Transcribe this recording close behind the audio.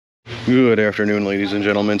Good afternoon, ladies and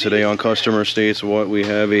gentlemen. Today on Customer States What, we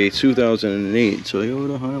have a 2008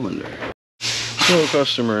 Toyota Highlander. So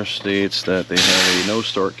customer states that they have a no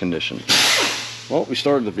start condition. Well, we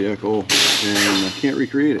started the vehicle and I can't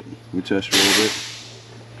recreate it. We test drove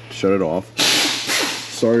it, shut it off,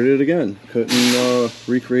 started it again. Couldn't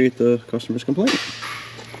recreate the customer's complaint.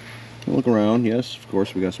 Look around, yes, of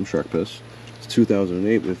course we got some shark piss. It's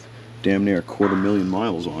 2008 with damn near 250,000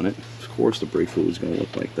 miles on it. Of course the brake fluid is going to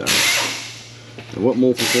look like that. And what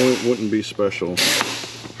multi-point wouldn't be special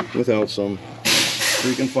without some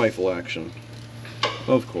freaking FIFA action?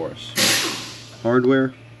 Of course.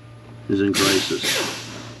 Hardware is in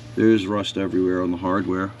crisis. There's rust everywhere on the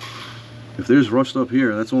hardware. If there's rust up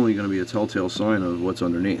here, that's only going to be a telltale sign of what's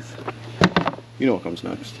underneath. You know what comes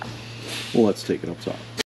next. Well, let's take it up top.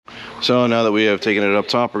 So now that we have taken it up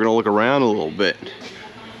top, we're going to look around a little bit.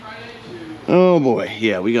 Oh boy,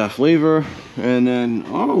 yeah, we got flavor, and then,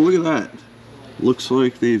 oh, look at that. Looks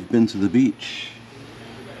like they've been to the beach.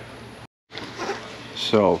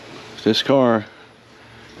 So, this car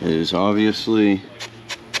is obviously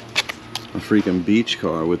a freaking beach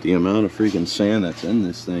car. With the amount of freaking sand that's in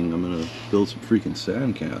this thing, I'm gonna build some freaking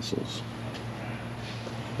sand castles.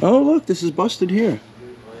 Oh look, this is busted here.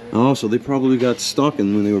 Oh, so they probably got stuck,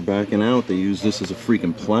 and when they were backing out, they used this as a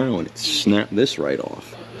freaking plow, and it snapped this right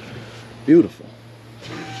off. Beautiful.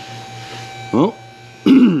 Well,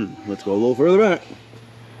 let's go a little further back.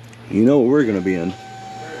 You know what we're gonna be in.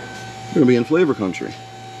 We're gonna be in flavor country.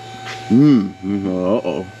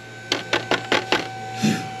 Uh-oh.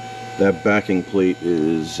 That backing plate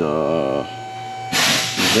is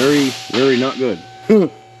very, very not good.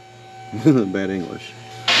 Bad English.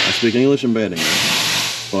 I speak English and bad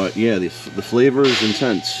English. But yeah, the flavor is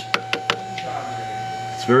intense.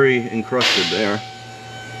 It's very encrusted there.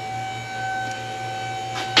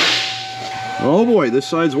 Oh boy, this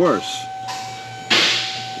side's worse.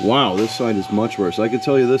 Wow, this side is much worse. I can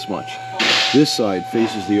tell you this much. This side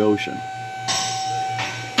faces the ocean.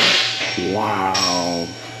 Wow.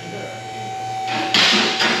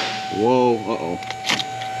 Whoa, uh-oh.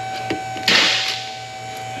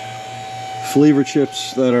 Flavor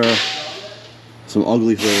chips that are some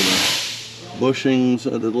ugly flavor. Bushings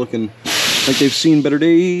that are looking like they've seen better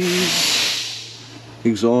days.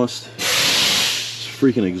 Exhaust. It's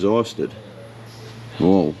freaking exhausted.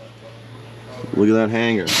 Whoa. Look at that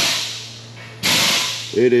hanger.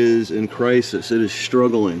 It is in crisis. It is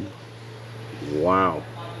struggling. Wow.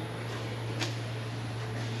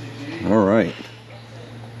 Alright.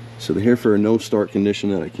 So they're here for a no start condition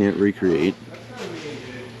that I can't recreate.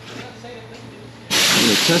 I'm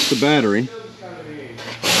going to test the battery.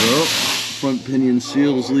 Oh, front pinion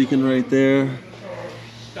seal's leaking right there.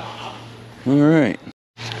 Alright.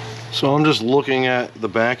 So I'm just looking at the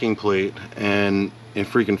backing plate and it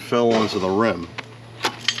freaking fell onto the rim.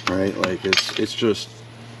 Right? Like it's just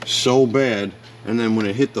so bad. And then when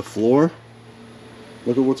it hit the floor,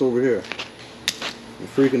 look at what's over here. It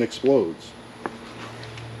freaking explodes.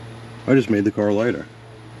 I just made the car lighter.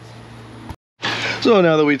 So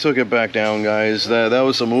now that we took it back down, guys, that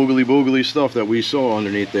was some oogly boogly stuff that we saw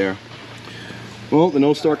underneath there. Well, the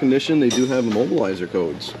no start condition, they do have immobilizer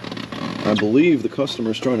codes. I believe the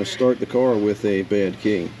customer's trying to start the car with a bad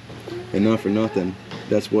key. And not for nothing,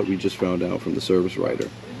 that's what we just found out from the service writer.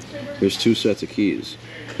 There's two sets of keys,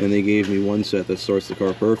 and they gave me one set that starts the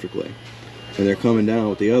car perfectly. And they're coming down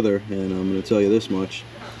with the other, and I'm going to tell you this much.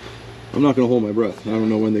 I'm not going to hold my breath. I don't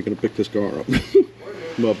know when they're going to pick this car up.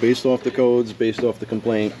 But based off the codes, based off the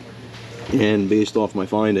complaint, and based off my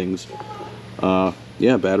findings,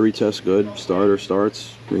 yeah, battery test good, starter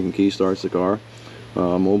starts, freaking key starts the car.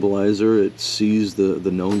 Mobilizer, it sees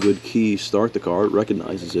the known good key start the car, it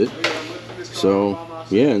recognizes it. So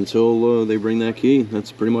yeah, until they bring that key,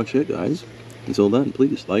 that's pretty much it, guys. Until then,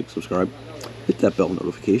 please like, subscribe, hit that bell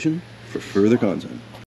notification for further content.